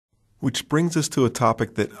Which brings us to a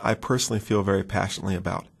topic that I personally feel very passionately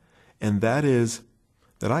about, and that is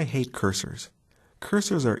that I hate cursors.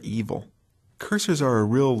 Cursors are evil. Cursors are a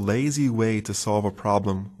real lazy way to solve a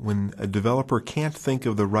problem when a developer can't think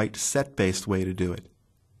of the right set-based way to do it.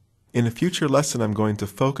 In a future lesson, I'm going to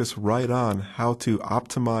focus right on how to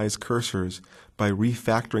optimize cursors by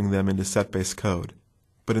refactoring them into set-based code.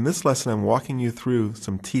 But in this lesson, I'm walking you through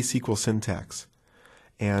some T-SQL syntax.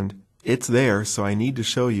 And it's there, so I need to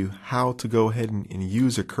show you how to go ahead and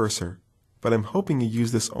use a cursor. But I'm hoping you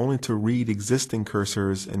use this only to read existing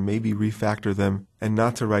cursors and maybe refactor them and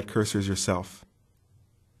not to write cursors yourself.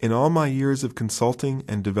 In all my years of consulting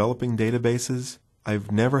and developing databases,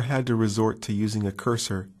 I've never had to resort to using a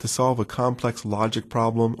cursor to solve a complex logic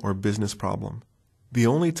problem or business problem. The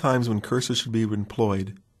only times when cursors should be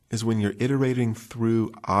employed is when you're iterating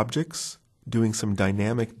through objects, doing some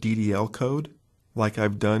dynamic DDL code, like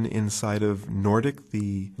I've done inside of Nordic,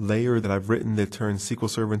 the layer that I've written that turns SQL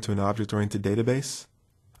Server into an object-oriented database.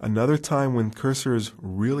 Another time when cursors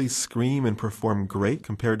really scream and perform great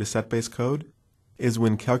compared to set-based code is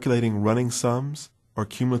when calculating running sums or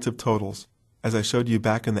cumulative totals, as I showed you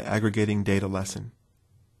back in the aggregating data lesson.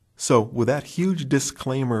 So with that huge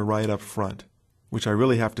disclaimer right up front, which I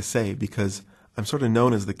really have to say because I'm sort of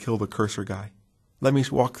known as the kill the cursor guy, let me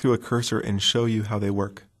walk through a cursor and show you how they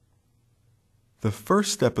work. The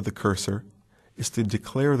first step of the cursor is to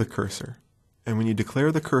declare the cursor. And when you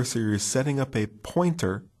declare the cursor, you're setting up a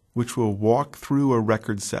pointer which will walk through a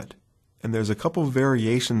record set. And there's a couple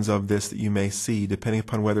variations of this that you may see depending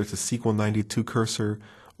upon whether it's a SQL 92 cursor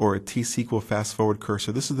or a T-SQL fast forward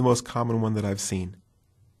cursor. This is the most common one that I've seen.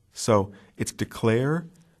 So it's declare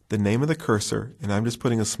the name of the cursor, and I'm just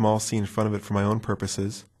putting a small c in front of it for my own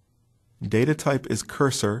purposes. Data type is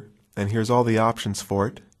cursor, and here's all the options for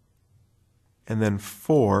it. And then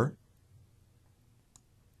for,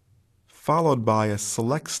 followed by a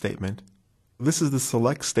select statement. This is the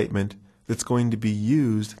select statement that's going to be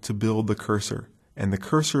used to build the cursor. And the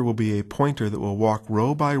cursor will be a pointer that will walk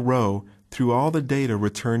row by row through all the data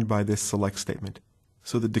returned by this select statement.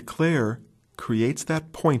 So the declare creates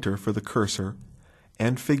that pointer for the cursor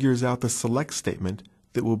and figures out the select statement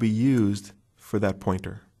that will be used for that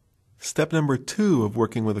pointer. Step number 2 of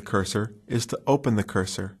working with a cursor is to open the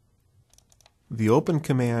cursor. The open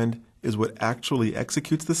command is what actually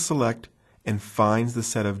executes the select and finds the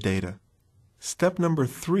set of data. Step number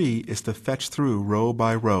 3 is to fetch through row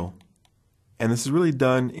by row. And this is really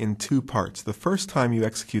done in 2 parts. The first time you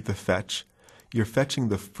execute the fetch, you're fetching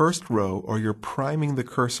the first row or you're priming the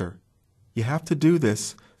cursor. You have to do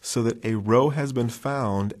this so that a row has been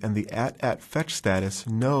found and the @fetch status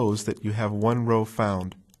knows that you have one row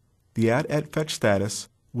found. The @fetch status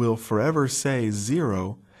will forever say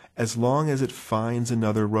 0 as long as it finds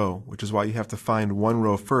another row, which is why you have to find one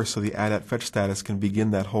row first so the @fetch status can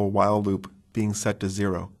begin that whole while loop being set to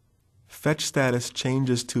 0. Fetch status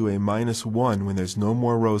changes to a -1 when there's no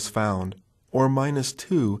more rows found, or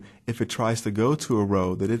 -2 if it tries to go to a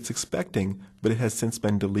row that it's expecting but it has since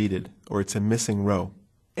been deleted, or it's a missing row.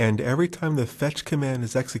 And every time the fetch command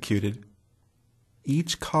is executed,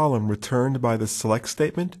 each column returned by the select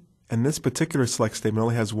statement, and this particular select statement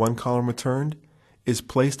only has one column returned, is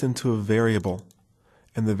placed into a variable.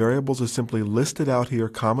 And the variables are simply listed out here,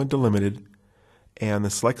 comma delimited, and the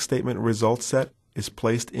select statement result set is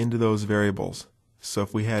placed into those variables. So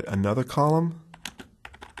if we had another column,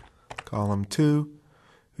 column 2,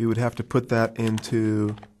 we would have to put that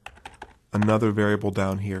into another variable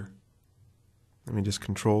down here. Let me just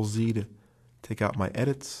Control Z to take out my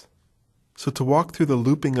edits. So to walk through the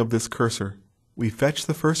looping of this cursor, we fetch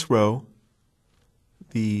the first row,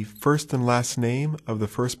 the first and last name of the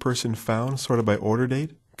first person found, sorted by order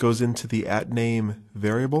date, goes into the @name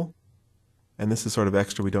variable. And this is sort of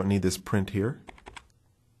extra, we don't need this print here.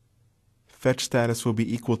 Fetch status will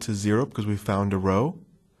be equal to 0 because we found a row.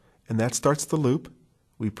 And that starts the loop.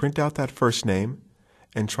 We print out that first name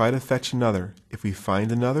and try to fetch another. If we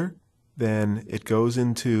find another, then it goes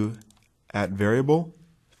into @variable.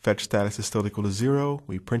 Fetch status is still equal to 0.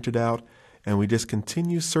 We print it out. And we just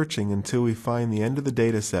continue searching until we find the end of the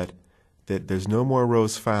data set that there's no more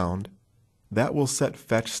rows found. That will set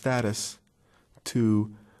fetch status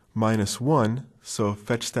to -1, so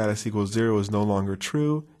fetch status equals 0 is no longer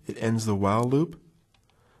true. It ends the while loop,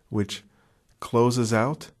 which closes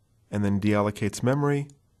out and then deallocates memory,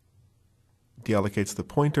 deallocates the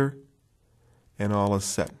pointer, and all is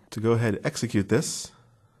set. To go ahead and execute this,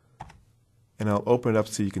 and I'll open it up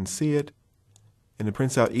so you can see it. And it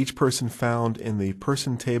prints out each person found in the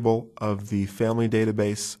person table of the family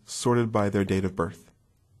database sorted by their date of birth.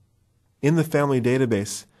 In the family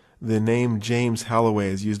database, the name James Halloway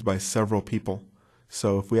is used by several people.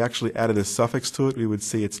 So if we actually added a suffix to it, we would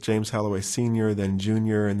see it's James Halloway Sr., then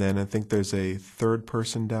Jr., and then I think there's a third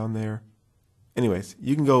person down there. Anyways,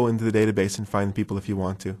 you can go into the database and find people if you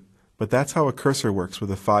want to. But that's how a cursor works with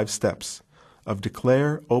the 5 steps of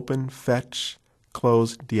declare, open, fetch,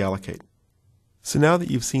 close, deallocate. So now that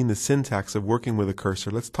you've seen the syntax of working with a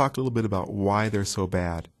cursor, let's talk a little bit about why they're so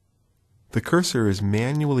bad. The cursor is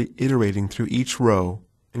manually iterating through each row,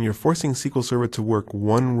 and you're forcing SQL Server to work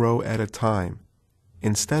one row at a time,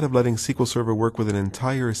 instead of letting SQL Server work with an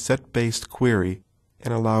entire set-based query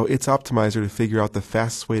and allow its optimizer to figure out the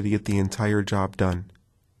fastest way to get the entire job done.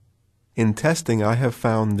 In testing, I have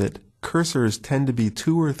found that cursors tend to be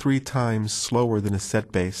 2 or 3 times slower than a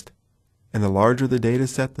set-based, and the larger the data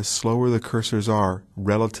set, the slower the cursors are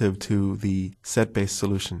relative to the set-based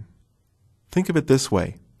solution. Think of it this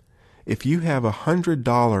way. If you have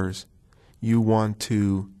 $100 you want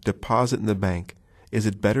to deposit in the bank, is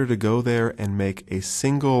it better to go there and make a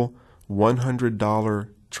single $100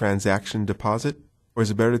 transaction deposit? Or is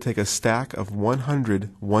it better to take a stack of 100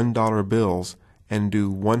 $1 bills and do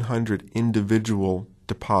 100 individual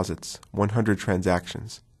deposits, 100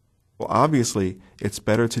 transactions? Well, obviously, it's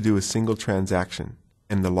better to do a single transaction.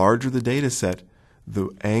 And the larger the data set, the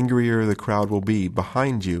angrier the crowd will be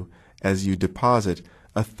behind you as you deposit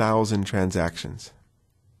 1,000 transactions.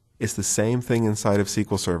 It's the same thing inside of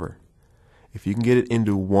SQL Server. If you can get it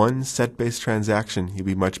into one set-based transaction, you'll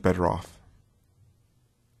be much better off.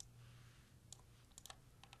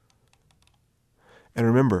 And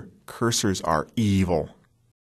remember, cursors are evil.